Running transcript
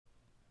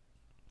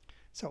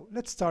So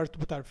let's start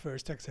with our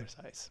first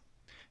exercise.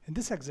 In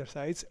this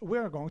exercise, we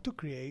are going to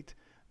create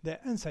the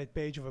inside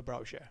page of a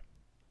brochure.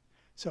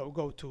 So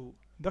go to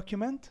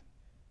Document,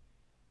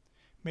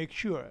 make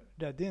sure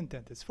that the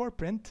intent is for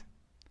print,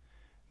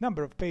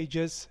 number of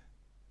pages,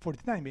 for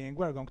the time being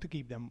we're going to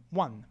keep them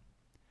 1,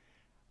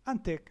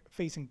 untick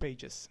Facing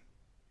Pages.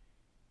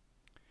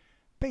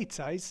 Page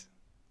size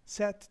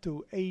set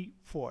to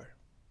A4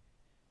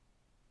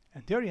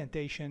 and the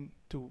orientation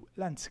to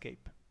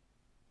Landscape.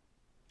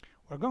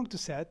 We're going to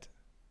set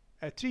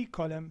a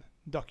 3-column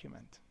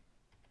document.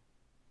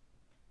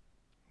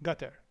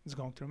 Gutter is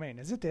going to remain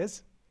as it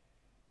is.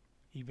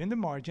 Even the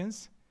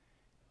margins,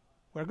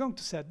 we're going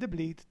to set the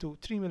bleed to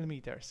 3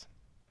 mm.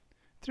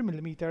 3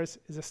 mm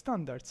is a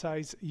standard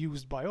size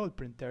used by all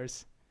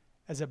printers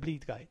as a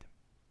bleed guide.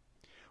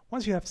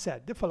 Once you have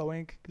set the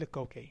following, click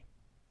OK.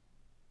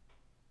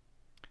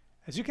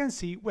 As you can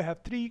see, we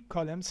have 3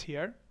 columns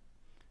here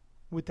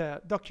with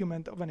a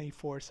document of an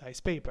A4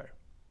 size paper.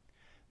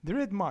 The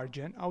red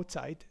margin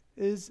outside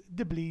is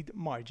the bleed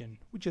margin,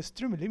 which is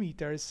 3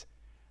 mm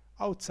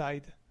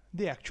outside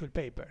the actual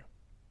paper.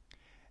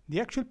 The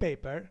actual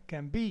paper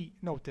can be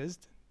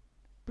noticed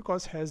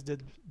because it has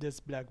this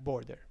black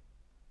border.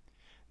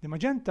 The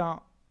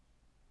magenta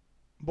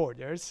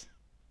borders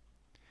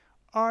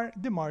are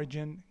the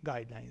margin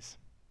guidelines.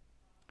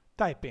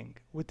 Typing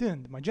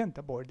within the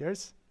magenta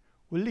borders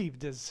will leave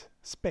this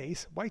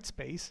space, white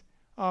space,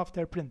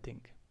 after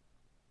printing.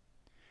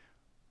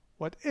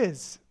 What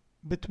is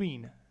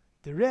between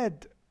the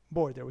red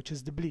border, which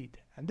is the bleed,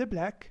 and the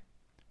black,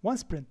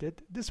 once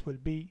printed, this will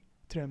be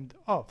trimmed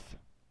off.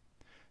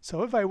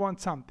 So if I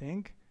want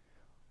something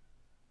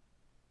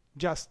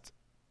just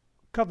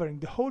covering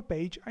the whole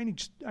page, I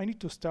need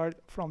to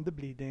start from the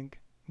bleeding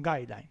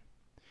guideline.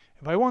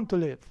 If I want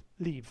to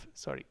leave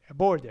a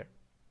border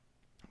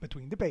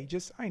between the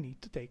pages, I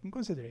need to take in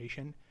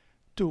consideration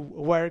to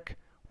work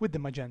with the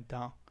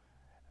magenta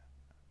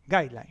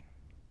guideline.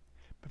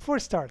 Before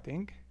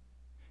starting,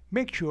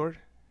 make sure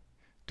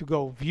to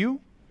go View,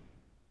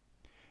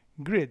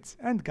 Grids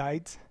and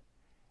Guides,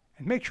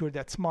 and make sure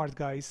that Smart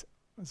Guides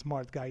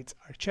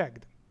are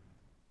checked.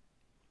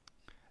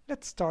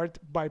 Let's start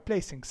by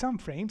placing some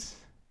frames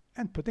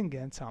and putting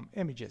in some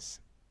images.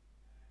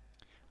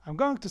 I'm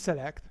going to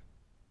select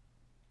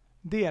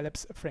the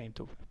ellipse frame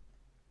tool.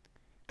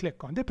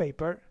 Click on the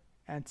paper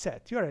and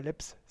set your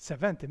ellipse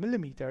 70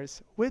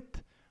 mm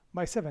width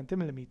by 70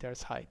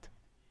 mm height.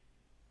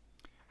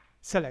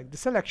 Select the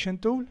selection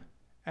tool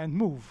and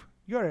move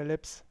your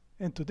ellipse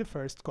into the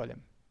first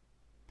column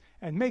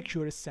and make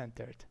sure it's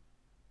centered.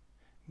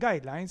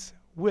 Guidelines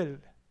will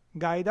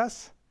guide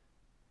us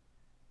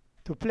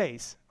to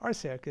place our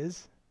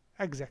circles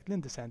exactly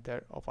in the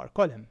center of our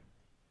column.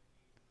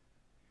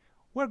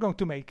 We're going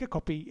to make a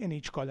copy in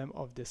each column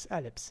of this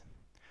ellipse.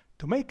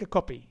 To make a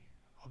copy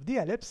of the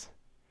ellipse,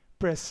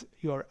 press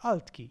your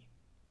Alt key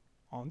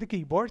on the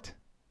keyboard,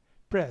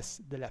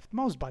 press the left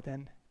mouse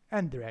button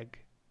and drag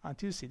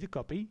until you see the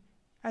copy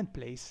and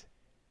place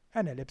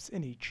an ellipse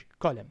in each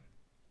column.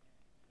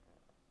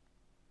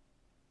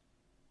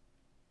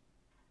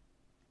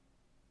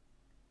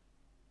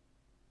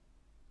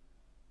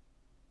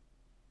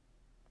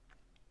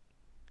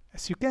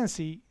 As you can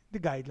see, the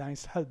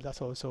guidelines helped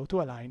us also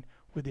to align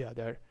with the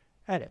other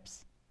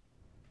ellipse.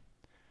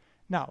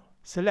 Now,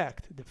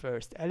 select the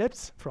first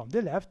ellipse from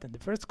the left in the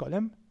first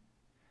column,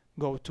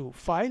 go to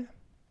File,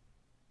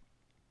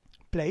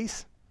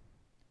 Place,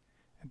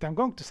 and I'm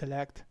going to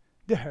select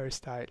the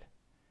hairstyle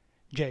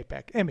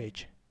JPEG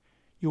image.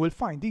 You will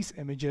find these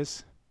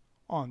images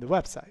on the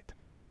website.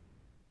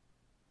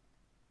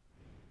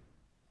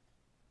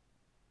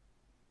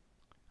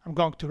 I'm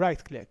going to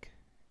right-click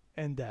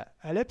in the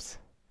ellipse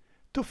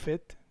to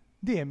fit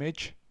the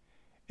image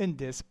in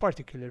this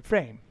particular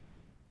frame.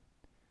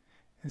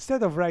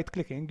 Instead of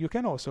right-clicking, you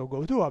can also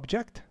go to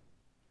Object,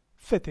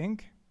 Fitting,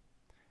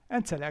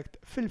 and select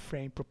Fill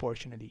Frame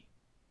Proportionally.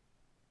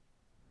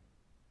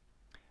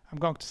 I'm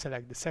going to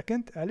select the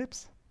second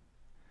ellipse,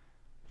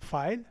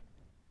 File,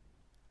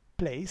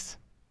 Place,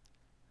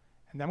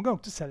 and I'm going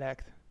to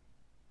select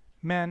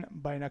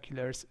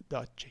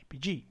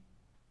manbinoculars.jpg.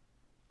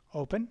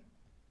 Open.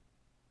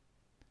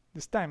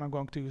 This time I'm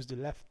going to use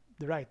the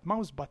right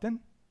mouse button,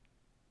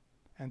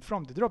 and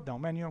from the drop-down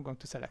menu I'm going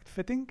to select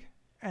Fitting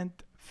and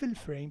Fill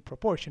Frame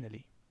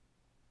Proportionally.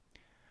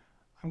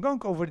 I'm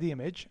going over the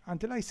image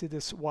until I see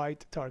this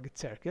white target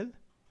circle,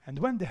 and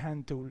when the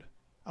hand tool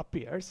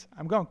appears,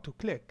 I'm going to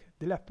click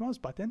the left mouse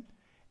button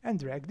and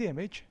drag the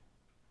image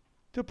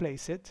to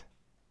place it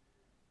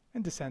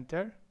in the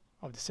center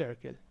of the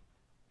circle.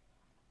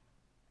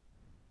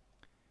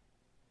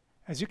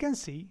 As you can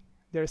see,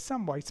 there is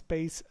some white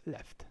space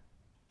left.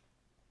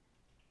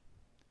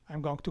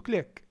 I'm going to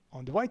click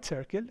on the white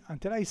circle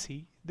until I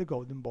see the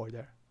golden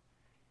border,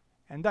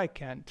 and I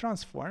can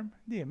transform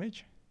the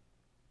image,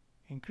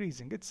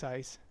 increasing its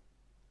size,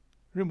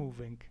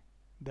 removing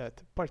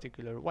that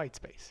particular white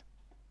space.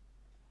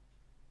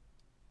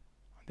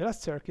 On the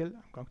last circle,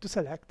 I'm going to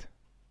select,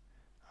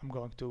 I'm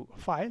going to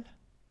File,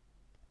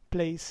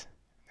 Place,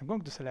 I'm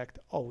going to select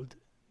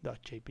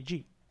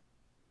old.jpg.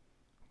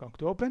 I'm going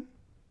to open,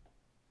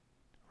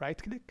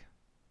 right click,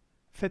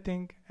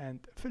 fitting and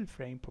fill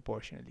frame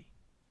proportionally.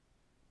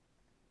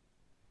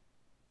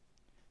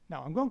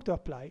 Now I'm going to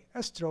apply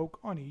a stroke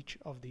on each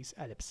of these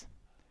ellipses.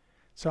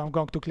 So I'm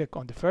going to click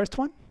on the first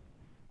one.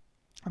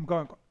 I'm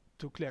going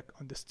to click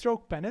on the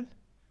stroke panel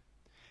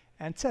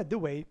and set the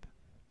weight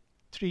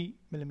 3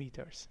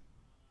 millimeters.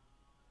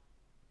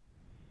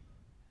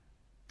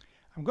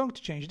 I'm going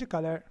to change the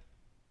color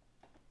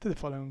to the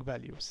following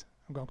values.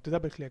 I'm going to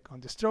double click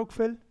on the stroke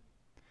fill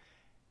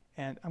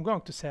and I'm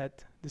going to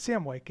set the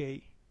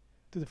CMYK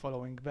to the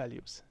following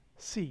values: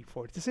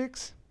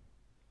 C46,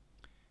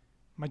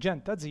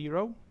 magenta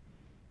 0,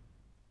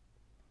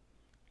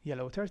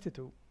 yellow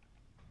 32,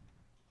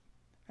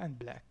 and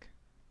black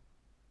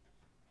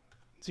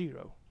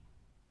 0.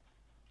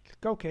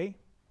 Click OK,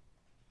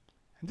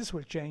 and this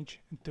will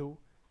change into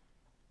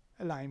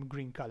a lime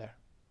green color.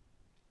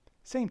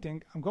 Same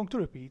thing I'm going to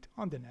repeat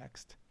on the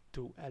next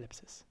 2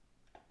 ellipses.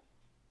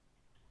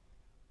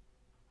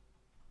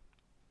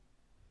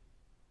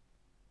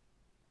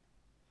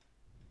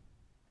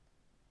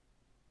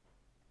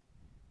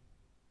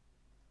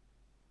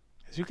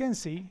 As you can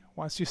see,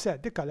 once you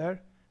set the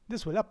color,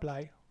 this will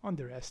apply on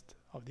the rest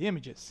of the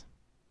images.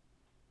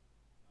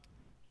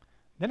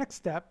 The next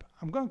step,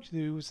 I'm going to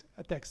use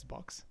a text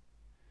box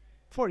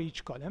for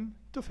each column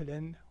to fill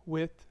in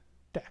with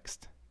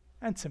text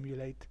and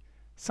simulate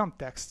some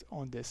text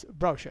on this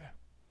brochure.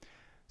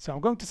 So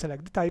I'm going to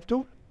select the type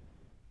tool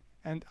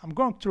and I'm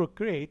going to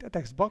create a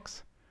text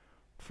box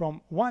from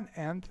one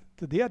end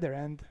to the other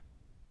end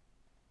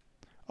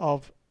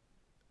of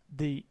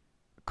the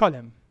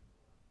column.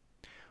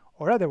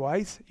 Or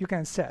otherwise, you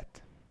can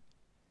set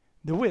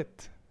the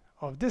width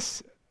of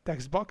this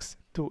text box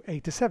to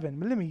 87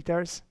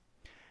 millimeters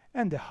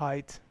and the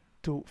height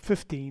to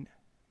 15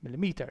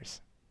 millimeters.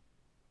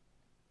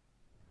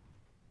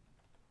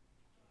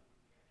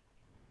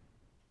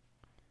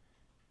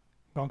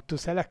 I'm going to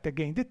select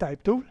again the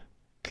type tool,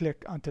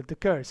 click until the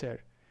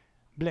cursor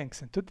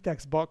blinks into the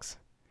text box.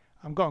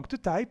 I'm going to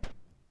type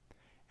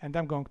and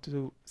I'm going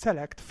to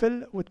select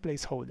fill with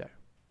placeholder.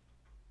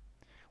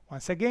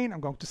 Once again, I'm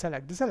going to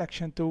select the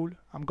selection tool.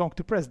 I'm going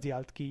to press the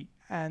Alt key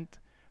and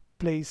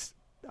place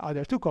the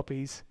other 2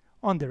 copies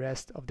on the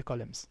rest of the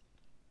columns.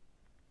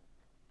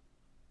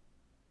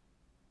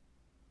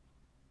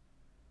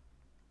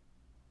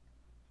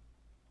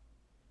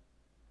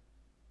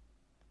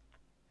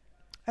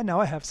 And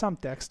now I have some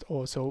text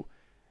also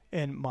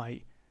in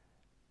my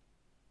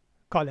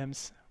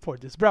columns for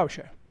this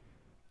brochure.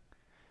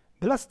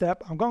 The last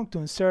step, I'm going to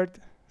insert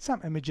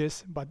some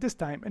images, but this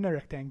time in a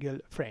rectangle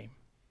frame.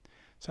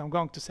 So I'm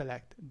going to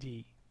select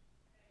the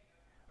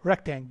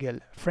rectangle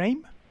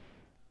frame.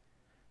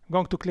 I'm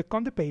going to click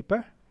on the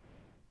paper.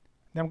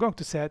 Then I'm going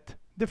to set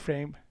the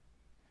frame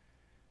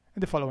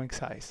in the following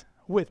size: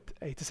 width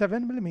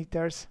 87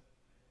 millimeters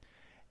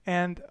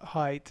and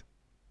height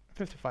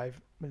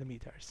 55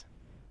 millimeters.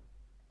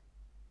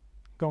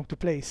 I'm going to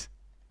place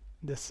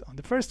this on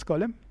the first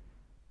column.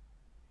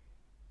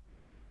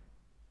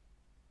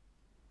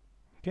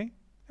 Okay,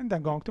 and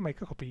I'm going to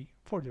make a copy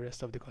for the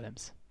rest of the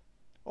columns.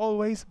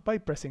 Always by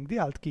pressing the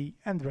Alt key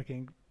and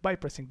dragging by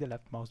pressing the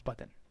left mouse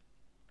button.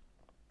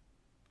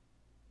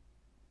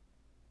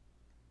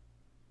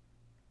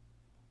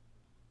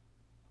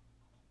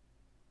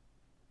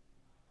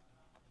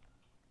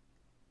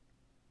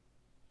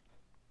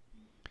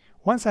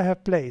 Once I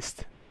have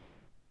placed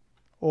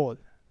all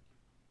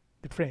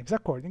the frames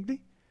accordingly,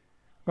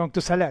 I'm going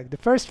to select the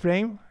first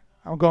frame.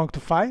 I'm going to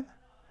File,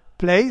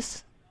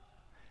 Place,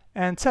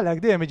 and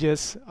select the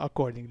images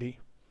accordingly.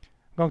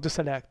 I'm going to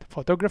select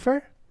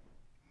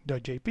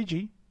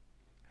photographer.jpg.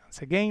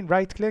 Once again,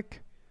 right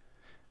click.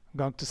 I'm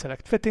going to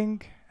select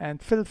fitting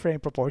and fill frame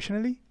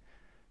proportionally.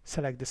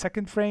 Select the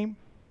second frame,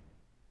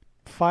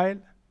 File,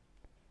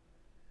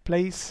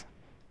 Place,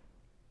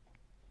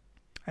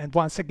 and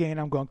once again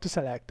I'm going to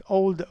select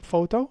old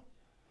photo,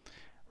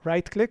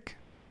 right click,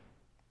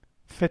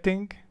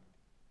 fitting,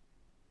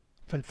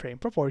 fill frame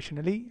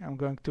proportionally. I'm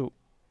going to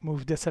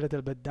move this a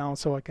little bit down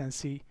so I can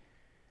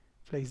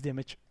place the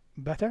image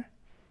better.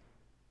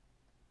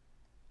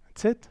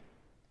 That's it.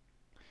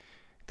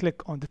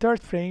 Click on the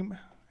third frame,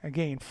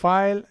 again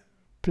File,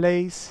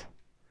 Place,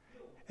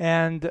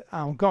 and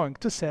I'm going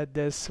to set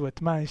this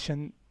with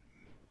Mansion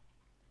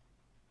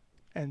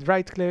and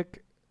right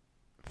click,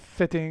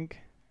 fitting,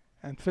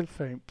 and fill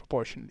frame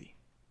proportionally.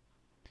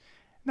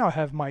 Now I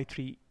have my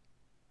 3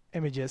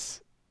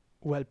 images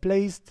well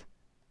placed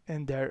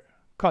in their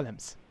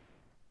columns.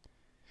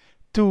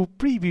 To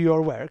preview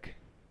your work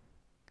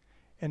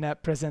in a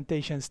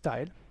presentation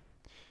style,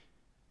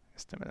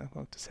 just a minute, I'm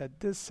going to set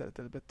this a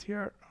little bit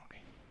here.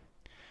 Okay.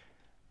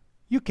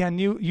 You can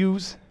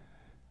use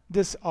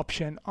this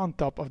option on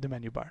top of the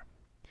menu bar.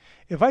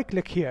 If I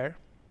click here,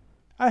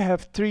 I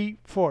have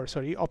 4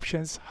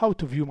 options how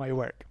to view my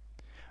work.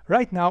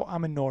 Right now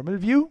I'm in normal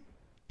view.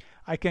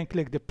 I can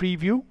click the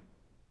preview.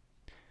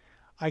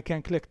 I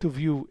can click to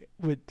view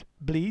with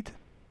bleed.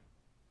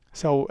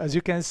 So as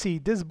you can see,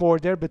 this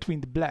border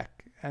between the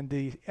black and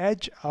the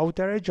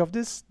outer edge of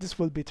this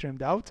will be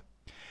trimmed out.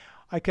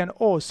 I can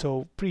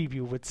also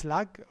preview with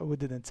slug. We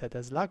didn't set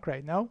as slug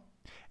right now.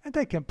 And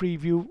I can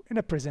preview in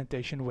a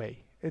presentation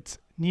way. It's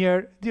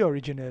near the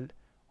original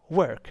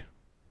work.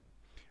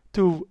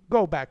 To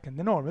go back in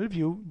the normal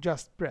view,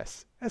 just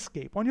press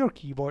Escape on your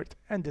keyboard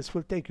and this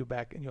will take you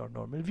back in your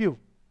normal view.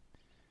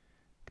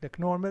 Click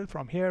normal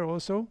from here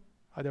also,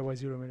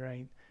 otherwise you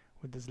remain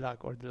with the slug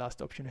or the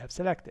last option you have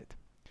selected.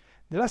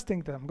 The last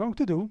thing that I'm going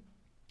to do,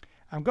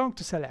 I'm going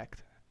to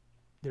select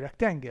the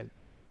rectangle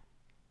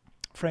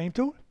frame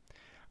tool.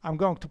 I'm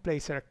going to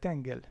place a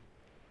rectangle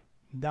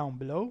down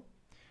below.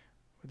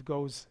 It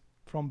goes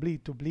from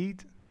bleed to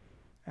bleed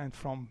and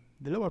from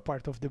the lower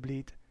part of the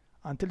bleed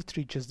until it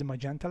reaches the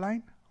magenta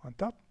line on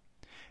top.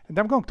 And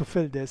I'm going to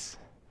fill this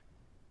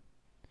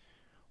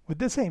with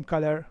the same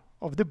color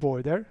of the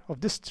border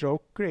of the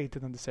stroke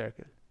created on the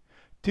circle.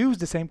 To use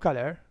the same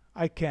color,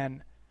 I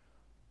can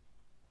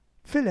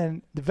fill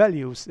in the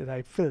values that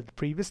I filled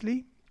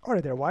previously, or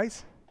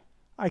otherwise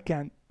I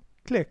can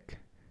click,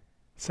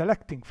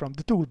 selecting from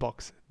the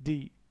toolbox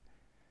the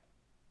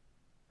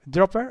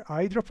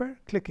eyedropper,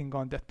 clicking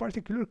on that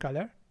particular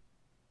color,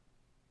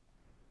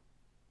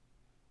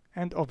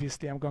 and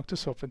obviously I'm going to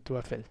swap into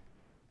a fill.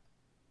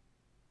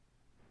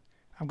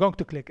 I'm going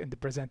to click in the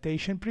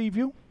presentation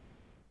preview,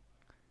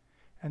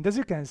 and as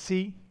you can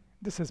see,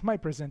 this is my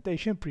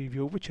presentation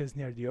preview, which is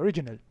near the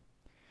original.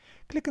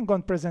 Clicking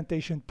on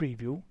presentation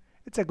preview,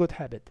 it's a good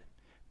habit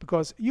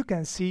because you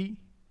can see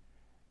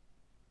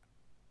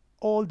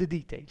all the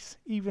details.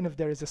 Even if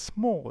there is a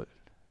small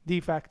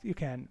defect, you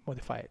can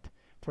modify it.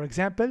 For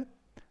example,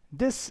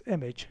 this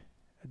image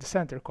at the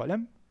center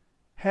column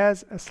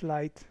has a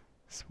slight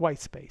white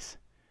space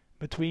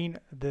between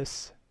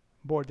this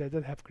border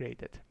that I have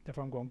created.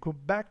 Therefore, I'm going to go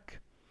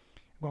back.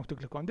 I'm going to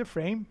click on the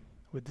frame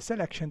with the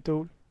selection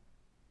tool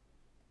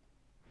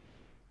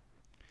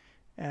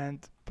and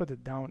put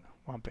it down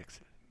 1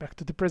 pixel. Back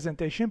to the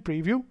presentation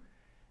preview,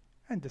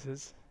 and this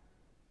is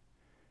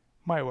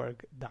my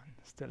work done.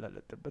 Still a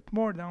little bit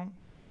more down.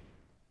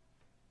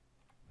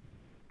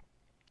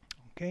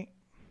 Okay.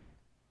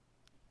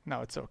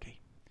 Now it's okay.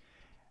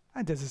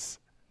 And this is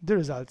the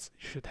results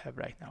you should have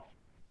right now.